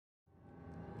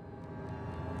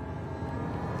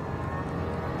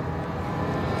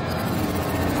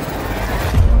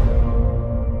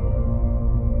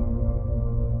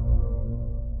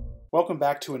welcome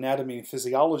back to Anatomy and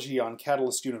Physiology on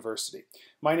Catalyst University.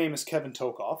 My name is Kevin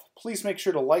Tokoph. Please make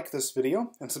sure to like this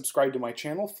video and subscribe to my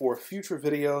channel for future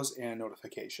videos and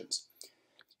notifications.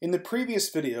 In the previous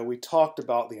video, we talked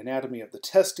about the anatomy of the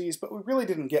testes, but we really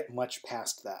didn't get much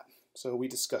past that. So we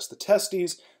discussed the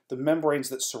testes, the membranes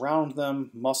that surround them,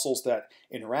 muscles that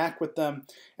interact with them,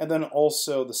 and then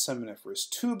also the seminiferous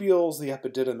tubules, the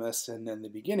epididymis, and then the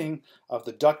beginning of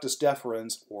the ductus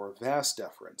deferens or vas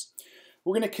deferens.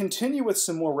 We're going to continue with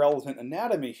some more relevant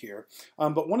anatomy here,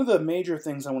 but one of the major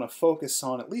things I want to focus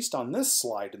on, at least on this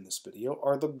slide in this video,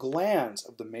 are the glands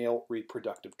of the male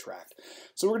reproductive tract.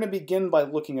 So we're going to begin by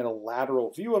looking at a lateral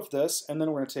view of this, and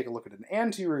then we're going to take a look at an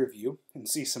anterior view and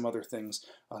see some other things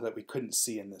that we couldn't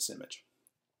see in this image.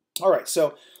 All right,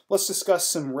 so let's discuss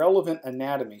some relevant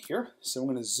anatomy here. So I'm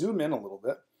going to zoom in a little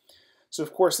bit. So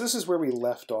of course, this is where we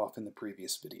left off in the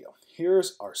previous video.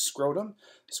 Here's our scrotum.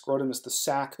 The scrotum is the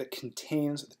sac that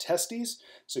contains the testes.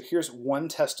 So here's one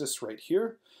testis right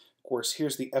here. Of course,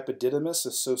 here's the epididymis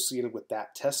associated with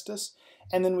that testis.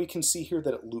 And then we can see here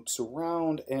that it loops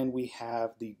around and we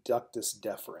have the ductus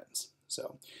deferens.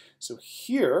 So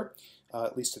here,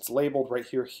 at least it's labeled right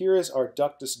here, here is our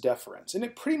ductus deferens. And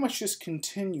it pretty much just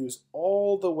continues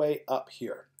all the way up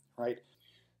here, right?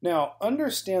 Now,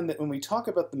 understand that when we talk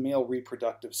about the male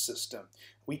reproductive system,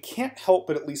 we can't help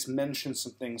but at least mention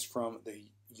some things from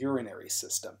the urinary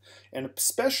system. And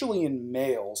especially in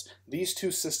males, these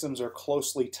two systems are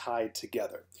closely tied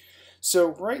together.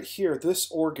 So right here,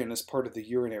 this organ is part of the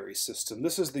urinary system.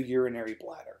 This is the urinary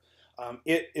bladder.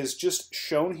 It is just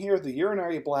shown here. The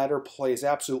urinary bladder plays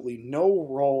absolutely no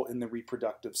role in the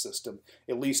reproductive system,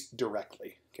 at least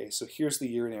directly. Okay, so here's the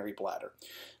urinary bladder.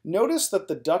 Notice that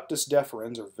the ductus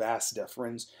deferens, or vas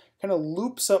deferens, kind of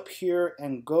loops up here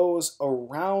and goes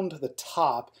around the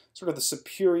top, sort of the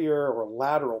superior or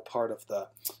lateral part of the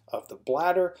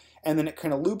bladder, and then it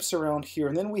kind of loops around here,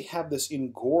 and then we have this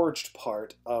engorged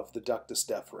part of the ductus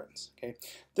deferens. Okay,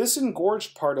 this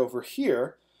engorged part over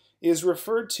here is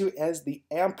referred to as the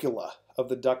ampulla of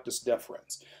the ductus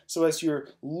deferens. So as you're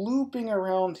looping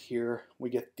around here, we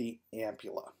get the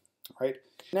ampulla, right?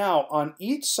 Now, on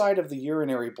each side of the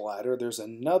urinary bladder, there's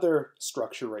another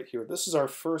structure right here. This is our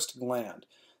first gland.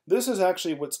 This is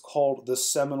actually what's called the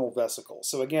seminal vesicle.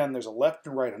 So again, there's a left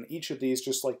and right on each of these,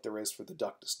 just like there is for the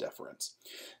ductus deferens.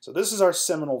 So this is our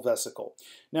seminal vesicle.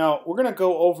 Now, we're going to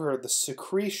go over the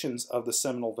secretions of the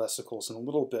seminal vesicles in a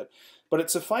little bit, but it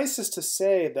suffices to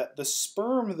say that the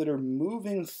sperm that are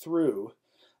moving through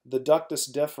the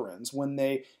ductus deferens, when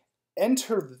they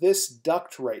enter this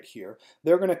duct right here,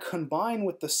 they're going to combine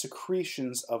with the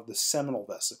secretions of the seminal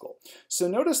vesicle. So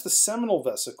notice the seminal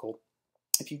vesicle,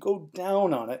 if you go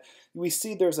down on it, we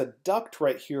see there's a duct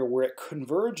right here where it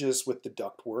converges with the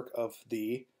ductwork of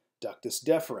the ductus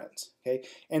deferens. Okay?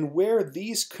 And where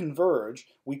these converge,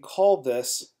 we call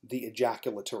this the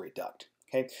ejaculatory duct.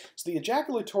 Okay? So the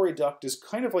ejaculatory duct is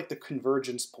kind of like the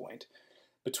convergence point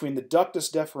between the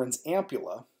ductus deferens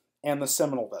ampulla and the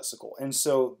seminal vesicle. And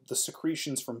so the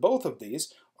secretions from both of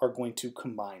these are going to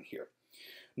combine here.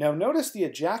 Now notice the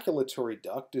ejaculatory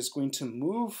duct is going to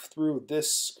move through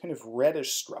this kind of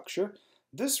reddish structure.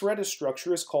 This reddish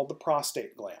structure is called the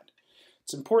prostate gland.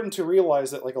 It's important to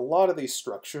realize that, like a lot of these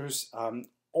structures,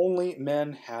 only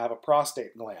men have a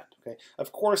prostate gland. Okay?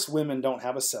 Of course, women don't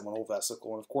have a seminal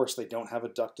vesicle, and of course they don't have a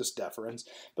ductus deferens.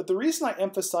 But the reason I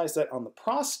emphasize that on the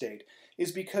prostate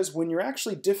is because when you're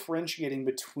actually differentiating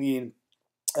between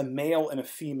a male and a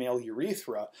female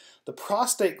urethra, the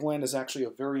prostate gland is actually a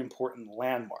very important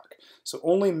landmark. So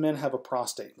only men have a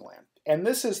prostate gland. And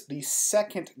this is the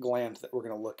second gland that we're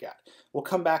going to look at. We'll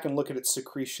come back and look at its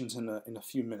secretions in a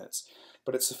few minutes.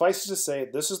 But it suffices to say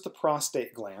this is the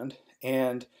prostate gland,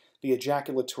 and the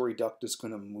ejaculatory duct is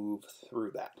going to move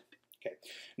through that. Okay.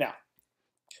 Now,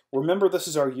 remember, this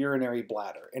is our urinary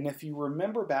bladder, and if you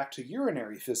remember back to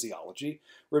urinary physiology,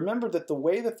 remember that the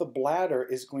way that the bladder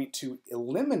is going to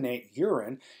eliminate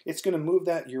urine, it's going to move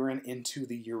that urine into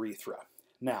the urethra.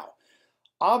 Now,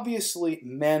 obviously,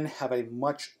 men have a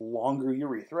much longer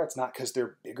urethra. It's not because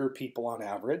they're bigger people on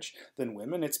average than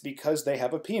women. It's because they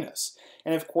have a penis.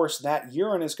 And of course, that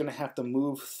urine is going to have to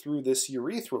move through this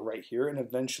urethra right here and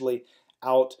eventually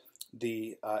out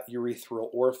the urethral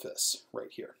orifice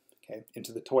right here. Okay,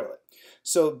 into the toilet.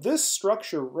 So this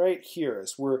structure right here,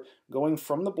 as we're going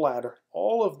from the bladder,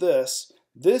 all of this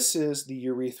is the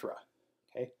urethra.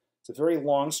 Okay, it's a very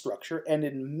long structure, and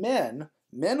in men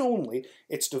only,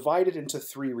 it's divided into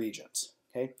three regions.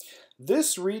 Okay?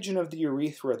 This region of the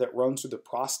urethra that runs through the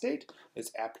prostate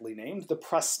is aptly named the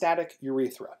prostatic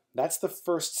urethra. That's the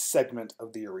first segment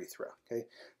of the urethra, okay?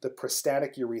 The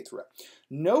prostatic urethra.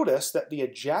 Notice that the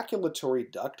ejaculatory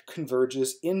duct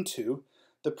converges into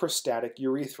the prostatic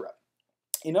urethra.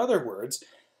 In other words,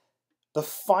 the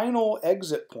final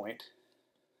exit point.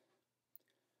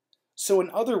 So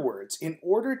in other words, in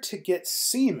order to get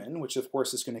semen, which of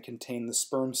course is going to contain the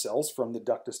sperm cells from the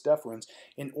ductus deferens,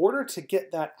 in order to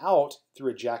get that out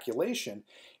through ejaculation,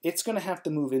 it's going to have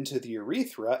to move into the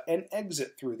urethra and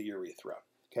exit through the urethra.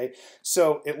 Okay,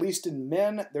 so at least in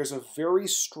men, there's a very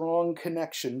strong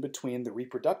connection between the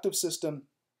reproductive system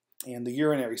and the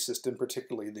urinary system,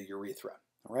 particularly the urethra.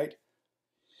 All right.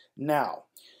 Now,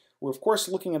 we're of course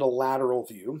looking at a lateral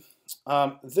view.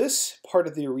 This part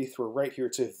of the urethra right here,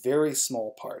 it's a very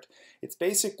small part. It's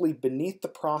basically beneath the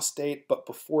prostate, but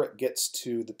before it gets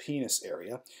to the penis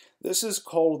area. This is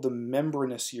called the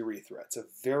membranous urethra. It's a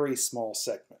very small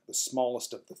segment, the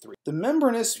smallest of the three. The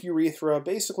membranous urethra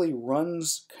basically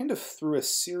runs kind of through a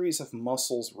series of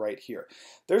muscles right here.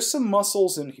 There's some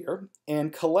muscles in here,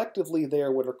 and collectively they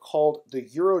are what are called the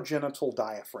urogenital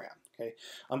diaphragm. Okay,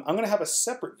 I'm going to have a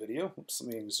separate video. Oops,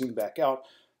 let me zoom back out.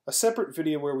 A separate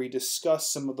video where we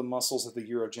discuss some of the muscles of the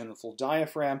urogenital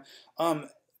diaphragm.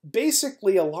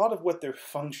 Basically, a lot of what their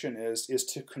function is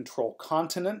to control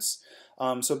continence.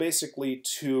 So basically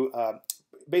to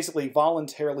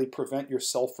voluntarily prevent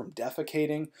yourself from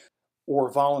defecating,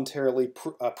 or voluntarily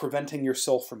preventing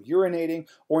yourself from urinating,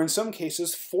 or in some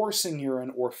cases forcing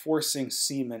urine or forcing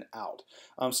semen out.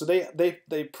 So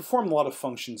they perform a lot of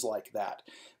functions like that.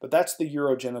 But that's the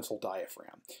urogenital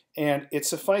diaphragm. And it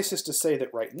suffices to say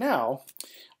that right now,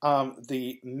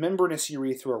 the membranous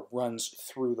urethra runs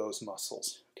through those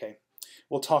muscles. Okay,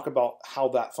 we'll talk about how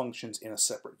that functions in a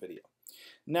separate video.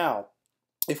 Now,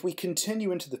 if we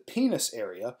continue into the penis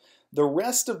area, the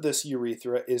rest of this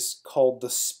urethra is called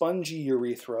the spongy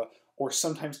urethra, or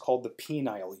sometimes called the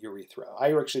penile urethra.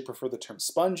 I actually prefer the term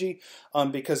spongy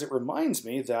because it reminds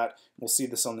me that, we'll see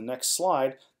this on the next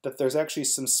slide, that there's actually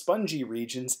some spongy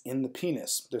regions in the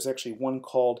penis. There's actually one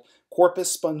called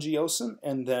corpus spongiosum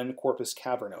and then corpus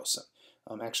cavernosum.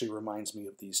 Actually reminds me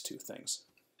of these two things.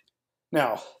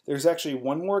 Now, there's actually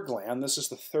one more gland. This is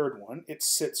the third one. It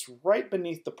sits right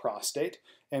beneath the prostate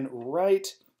and right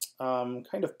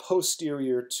kind of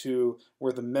posterior to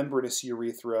where the membranous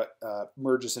urethra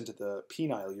merges into the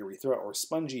penile urethra or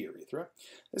spongy urethra.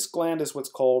 This gland is what's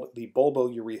called the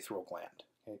bulbourethral gland.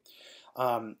 Okay?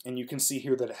 And you can see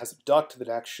here that it has a duct that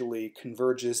actually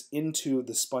converges into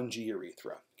the spongy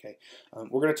urethra. Okay?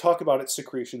 We're going to talk about its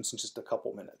secretions in just a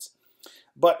couple minutes.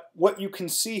 But what you can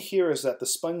see here is that the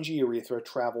spongy urethra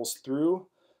travels through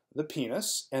the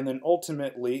penis and then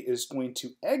ultimately is going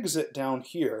to exit down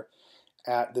here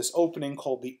at this opening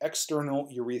called the external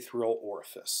urethral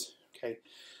orifice. Okay,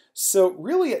 so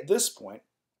really at this point,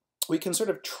 we can sort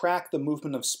of track the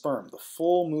movement of sperm, the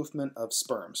full movement of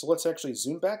sperm. So let's actually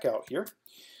zoom back out here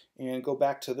and go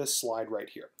back to this slide right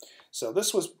here. So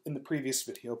this was in the previous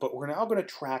video, but we're now going to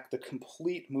track the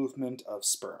complete movement of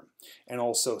sperm and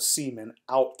also semen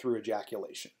out through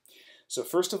ejaculation. So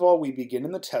first of all, we begin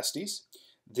in the testes.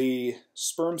 The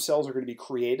sperm cells are going to be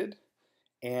created,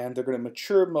 and they're going to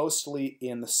mature mostly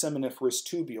in the seminiferous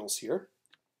tubules here,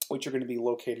 which are going to be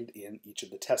located in each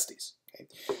of the testes. Okay.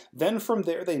 Then from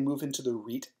there, they move into the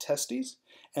rete testes,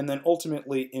 and then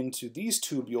ultimately into these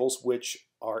tubules, which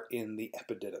are in the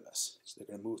epididymis. So they're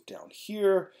going to move down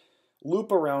here,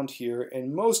 loop around here,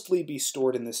 and mostly be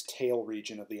stored in this tail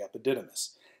region of the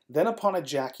epididymis. Then upon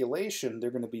ejaculation,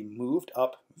 they're going to be moved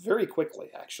up very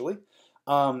quickly, actually,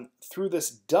 through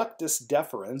this ductus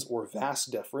deferens, or vas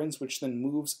deferens, which then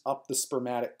moves up the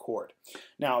spermatic cord.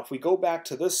 Now, if we go back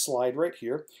to this slide right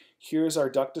here, here's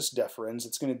our ductus deferens.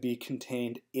 It's going to be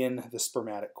contained in the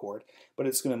spermatic cord, but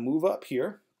it's going to move up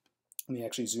here. Let me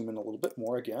actually zoom in a little bit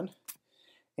more again.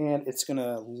 And it's going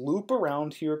to loop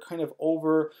around here kind of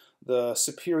over the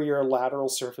superior lateral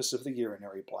surface of the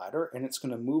urinary bladder, and it's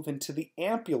going to move into the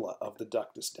ampulla of the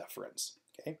ductus deferens.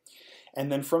 Okay?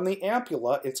 And then from the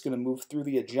ampulla, it's going to move through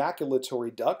the ejaculatory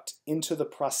duct into the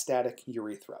prostatic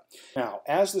urethra. Now,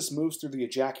 as this moves through the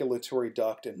ejaculatory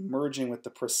duct and merging with the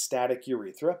prostatic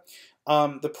urethra,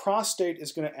 the prostate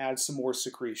is going to add some more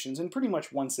secretions, and pretty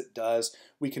much once it does,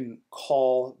 we can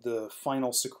call the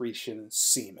final secretion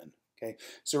semen. Okay?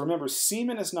 So remember,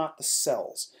 semen is not the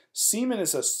cells. Semen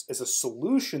is a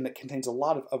solution that contains a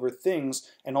lot of other things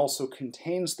and also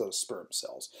contains those sperm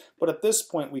cells. But at this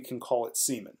point, we can call it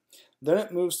semen. Then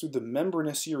it moves through the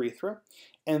membranous urethra,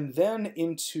 and then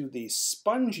into the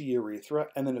spongy urethra,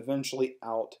 and then eventually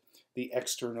out the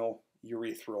external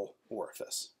urethral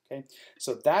orifice. Okay?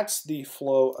 So that's the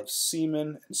flow of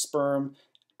semen and sperm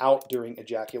out during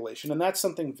ejaculation, and that's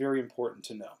something very important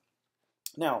to know.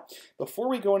 Now, before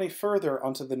we go any further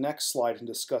onto the next slide and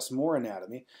discuss more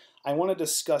anatomy, I want to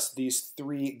discuss these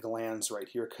three glands right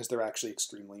here because they're actually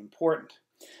extremely important.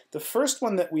 The first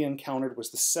one that we encountered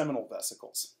was the seminal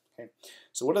vesicles. Okay?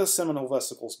 So what do the seminal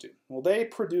vesicles do? Well, they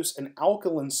produce an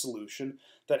alkaline solution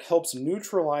that helps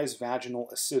neutralize vaginal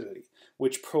acidity,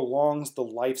 which prolongs the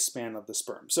lifespan of the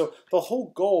sperm. So the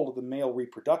whole goal of the male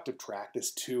reproductive tract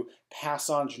is to pass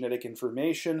on genetic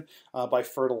information by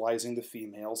fertilizing the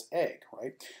female's egg,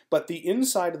 right? But the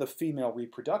inside of the female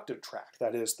reproductive tract,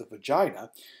 that is the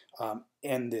vagina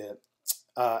and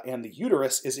the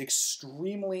uterus, is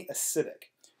extremely acidic.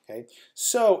 Okay?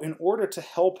 So in order to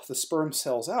help the sperm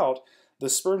cells out, the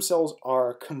sperm cells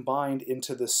are combined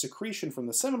into the secretion from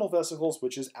the seminal vesicles,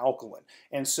 which is alkaline.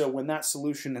 And so when that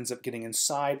solution ends up getting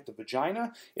inside the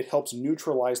vagina, it helps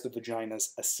neutralize the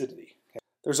vagina's acidity. Okay?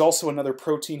 There's also another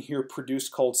protein here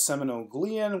produced called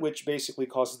semenoegnic, which basically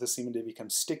causes the semen to become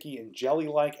sticky and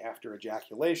jelly-like after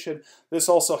ejaculation. This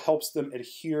also helps them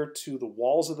adhere to the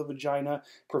walls of the vagina,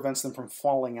 prevents them from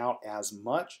falling out as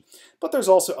much. But there's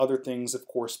also other things, of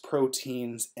course,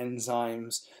 proteins,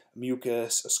 enzymes,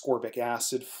 mucus, ascorbic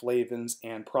acid, flavins,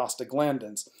 and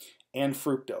prostaglandins, and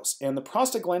fructose. And the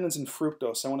prostaglandins and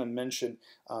fructose I want to mention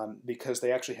because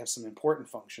they actually have some important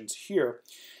functions here.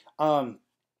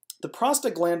 The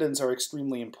prostaglandins are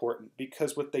extremely important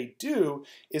because what they do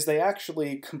is they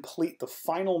actually complete the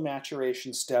final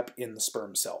maturation step in the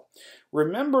sperm cell.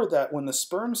 Remember that when the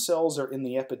sperm cells are in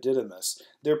the epididymis,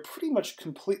 they're pretty much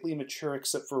completely mature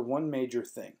except for one major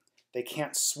thing. They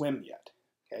can't swim yet.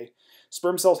 Okay?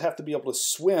 Sperm cells have to be able to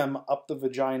swim up the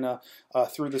vagina,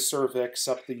 through the cervix,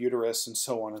 up the uterus, and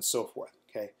so on and so forth.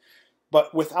 Okay?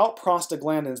 But without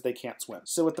prostaglandins, they can't swim.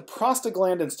 So what the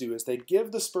prostaglandins do is they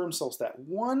give the sperm cells that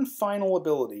one final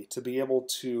ability to be able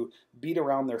to beat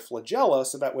around their flagella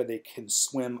so that way they can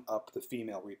swim up the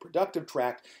female reproductive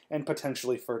tract and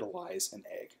potentially fertilize an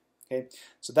egg. Okay?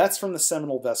 So that's from the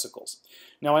seminal vesicles.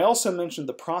 Now I also mentioned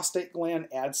the prostate gland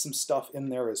adds some stuff in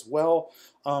there as well.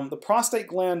 The prostate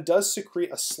gland does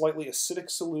secrete a slightly acidic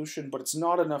solution, but it's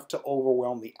not enough to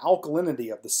overwhelm the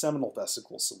alkalinity of the seminal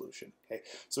vesicle solution. Okay?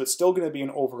 So it's still going to be an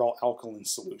overall alkaline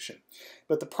solution.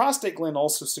 But the prostate gland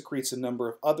also secretes a number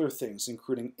of other things,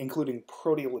 including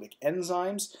proteolytic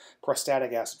enzymes,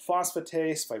 prostatic acid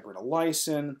phosphatase,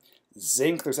 fibrinolysin,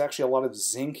 zinc. There's actually a lot of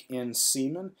zinc in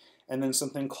semen, and then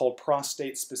something called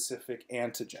prostate-specific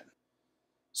antigen.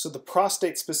 So the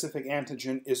prostate-specific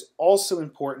antigen is also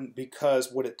important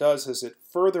because what it does is it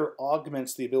further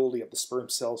augments the ability of the sperm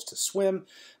cells to swim,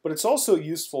 but it's also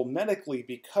useful medically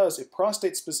because if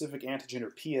prostate-specific antigen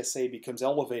or PSA becomes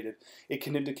elevated, it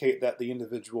can indicate that the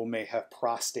individual may have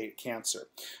prostate cancer.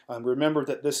 Remember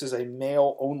that this is a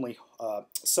male-only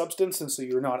substance, and so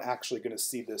you're not actually going to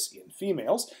see this in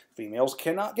females. Females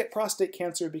cannot get prostate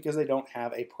cancer because they don't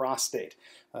have a prostate.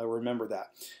 Remember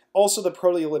that. Also, the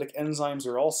proteolytic enzymes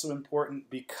are also important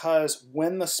because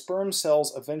when the sperm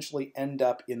cells eventually end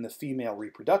up in the female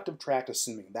reproductive tract,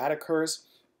 assuming that occurs,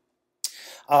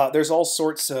 there's all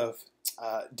sorts of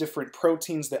different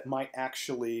proteins that might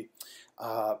actually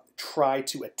try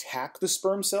to attack the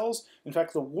sperm cells. In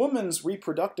fact, the woman's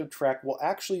reproductive tract will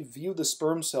actually view the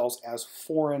sperm cells as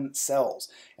foreign cells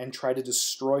and try to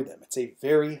destroy them. It's a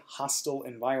very hostile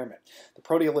environment. The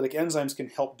proteolytic enzymes can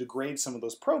help degrade some of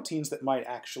those proteins that might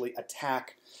actually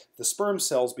attack the sperm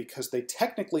cells because they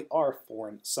technically are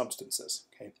foreign substances.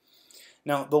 Okay?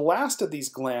 Now, the last of these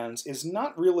glands is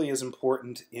not really as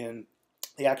important in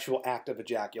the actual act of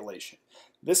ejaculation.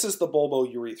 This is the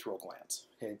bulbourethral glands.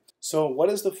 Okay? So what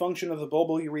is the function of the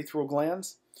bulbourethral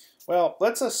glands? Well,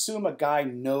 let's assume a guy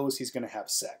knows he's going to have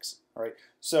sex. All right?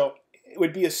 So it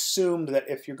would be assumed that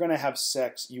if you're going to have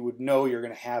sex, you would know you're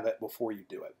going to have it before you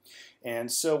do it.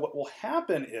 And so what will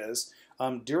happen is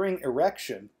during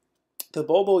erection, the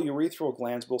bulbourethral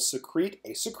glands will secrete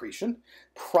a secretion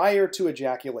prior to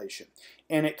ejaculation.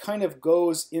 And it kind of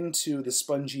goes into the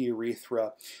spongy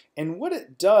urethra. And what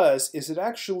it does is it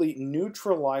actually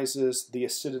neutralizes the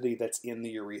acidity that's in the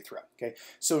urethra. Okay?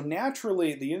 So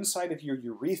naturally, the inside of your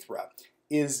urethra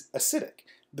is acidic.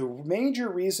 The major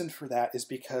reason for that is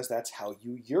because that's how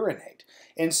you urinate.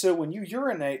 And so when you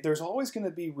urinate, there's always going to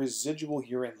be residual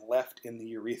urine left in the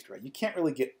urethra. You can't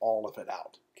really get all of it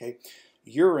out. Okay?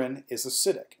 Urine is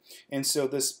acidic. And so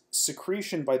this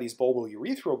secretion by these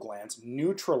bulbourethral glands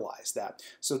neutralize that.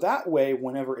 So that way,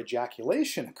 whenever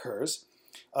ejaculation occurs,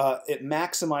 it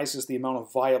maximizes the amount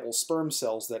of viable sperm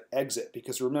cells that exit.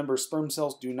 Because remember, sperm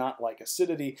cells do not like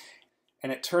acidity.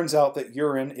 And it turns out that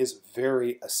urine is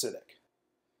very acidic.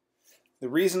 The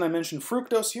reason I mention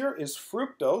fructose here is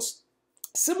fructose,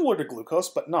 similar to glucose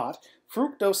but not,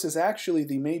 fructose is actually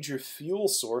the major fuel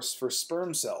source for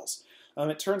sperm cells.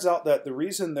 It turns out that the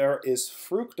reason there is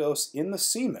fructose in the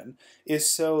semen is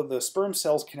so the sperm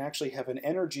cells can actually have an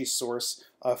energy source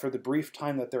for the brief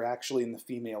time that they're actually in the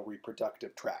female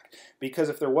reproductive tract. Because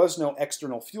if there was no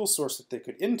external fuel source that they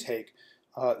could intake,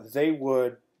 they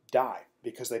would die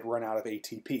because they'd run out of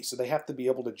ATP. So they have to be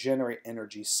able to generate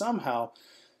energy somehow.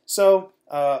 So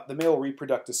the male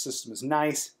reproductive system is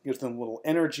nice, gives them a little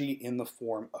energy in the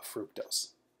form of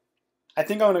fructose. I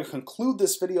think I'm going to conclude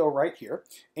this video right here,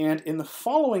 and in the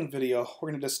following video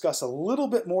we're going to discuss a little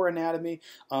bit more anatomy.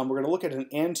 We're going to look at an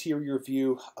anterior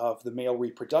view of the male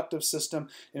reproductive system,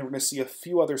 and we're going to see a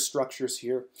few other structures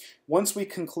here. Once we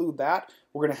conclude that,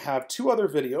 we're going to have two other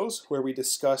videos where we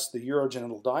discuss the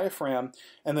urogenital diaphragm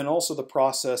and then also the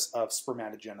process of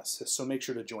spermatogenesis, so make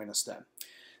sure to join us then.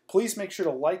 Please make sure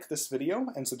to like this video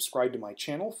and subscribe to my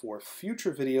channel for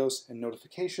future videos and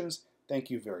notifications. Thank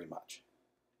you very much.